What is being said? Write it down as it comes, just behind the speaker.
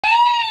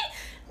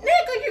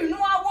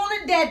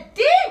that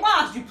dick.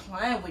 Why is you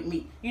playing with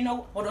me? You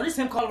know, hold on, this is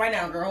him calling right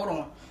now, girl. Hold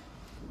on.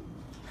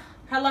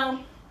 Hello?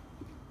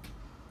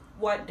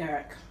 What,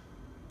 Derek?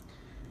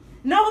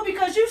 No,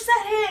 because you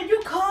sat here and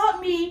you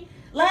called me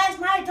last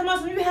night telling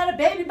us when you had a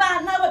baby by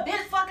another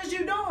bitch. Fuck is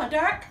you doing,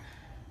 Derek?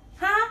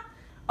 Huh?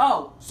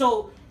 Oh,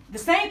 so the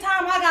same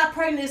time I got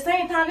pregnant, the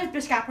same time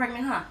this bitch got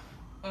pregnant, huh?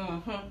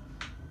 Mm-hmm.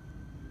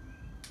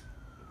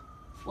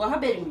 Well, her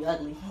baby gonna be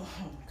ugly.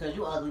 Because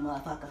you ugly,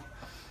 motherfucker.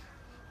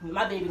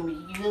 My baby gonna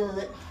be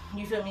good.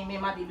 You feel me? Me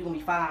and my baby gonna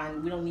be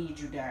fine. We don't need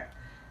you, Derek.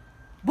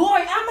 Boy,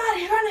 I'm not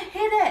here to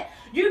hear that.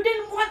 You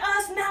didn't want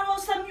us, now all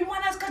of a sudden you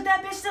want us because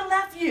that bitch still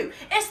left you.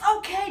 It's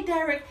okay,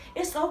 Derek.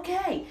 It's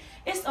okay.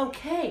 It's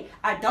okay.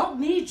 I don't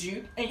need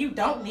you, and you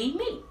don't need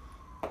me.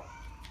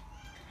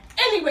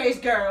 Anyways,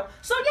 girl.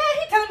 So,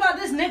 yeah, he telling about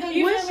this nigga.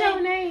 You What's feel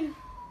your me? name?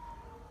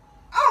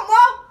 Oh,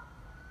 well,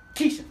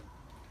 Keisha.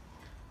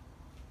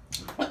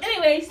 Well,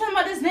 anyway, he's talking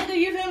about this nigga,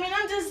 you feel me? And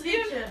I'm just,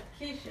 Keisha.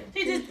 He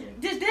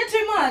just did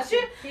too much.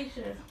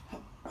 Keisha.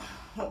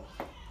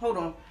 Hold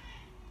on.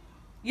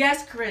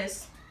 Yes,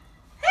 Chris.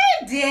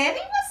 Hey, Daddy.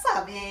 What's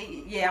up,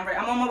 man? Yeah,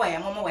 I'm on my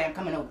way. I'm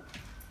coming over.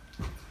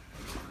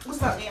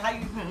 What's up, man? How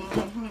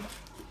you?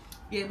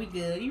 Yeah, we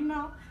good. You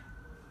know.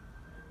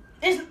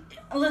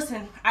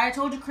 Listen. I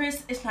told you,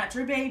 Chris. It's not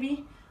your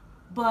baby,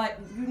 but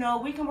you know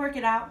we can work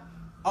it out.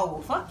 Oh,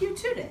 well, fuck you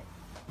too, then.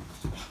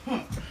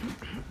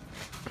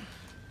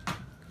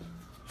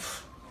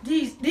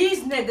 These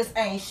niggas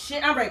ain't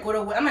shit. I'm ready to go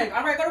to women.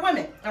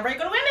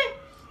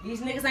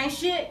 These niggas ain't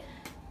shit.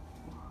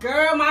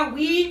 Girl, my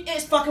weed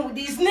is fucking with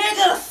these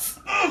niggas.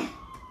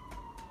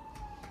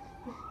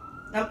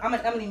 I'm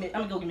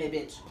gonna go get me a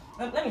bitch.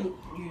 Let me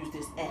use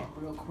this app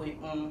real quick.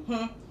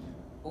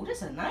 Oh,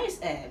 this is a nice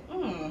app.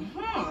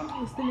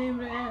 What's the name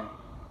of the app?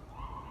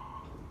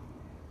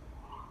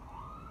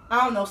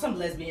 I don't know, some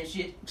lesbian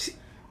shit.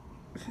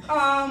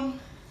 I'm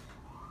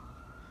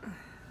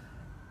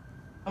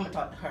gonna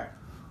talk to her.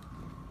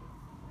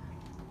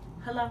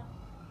 Hello?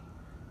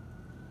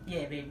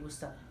 Yeah, baby,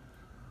 what's up?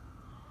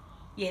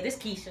 Yeah, this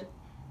Keisha.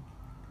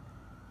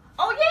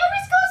 Oh, yeah, we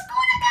go to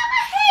school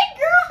together. Hey,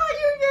 girl, how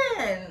you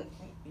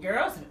been?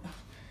 Girls,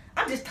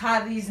 I'm just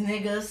tired of these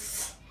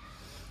niggas.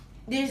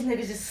 These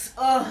niggas just,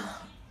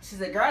 She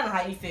said, girl, I know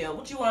how you feel.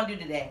 What you want to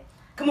do today?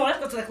 Come on, let's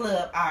go to the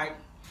club. All right.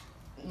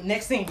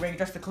 Next thing, bring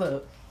dress to the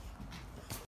club.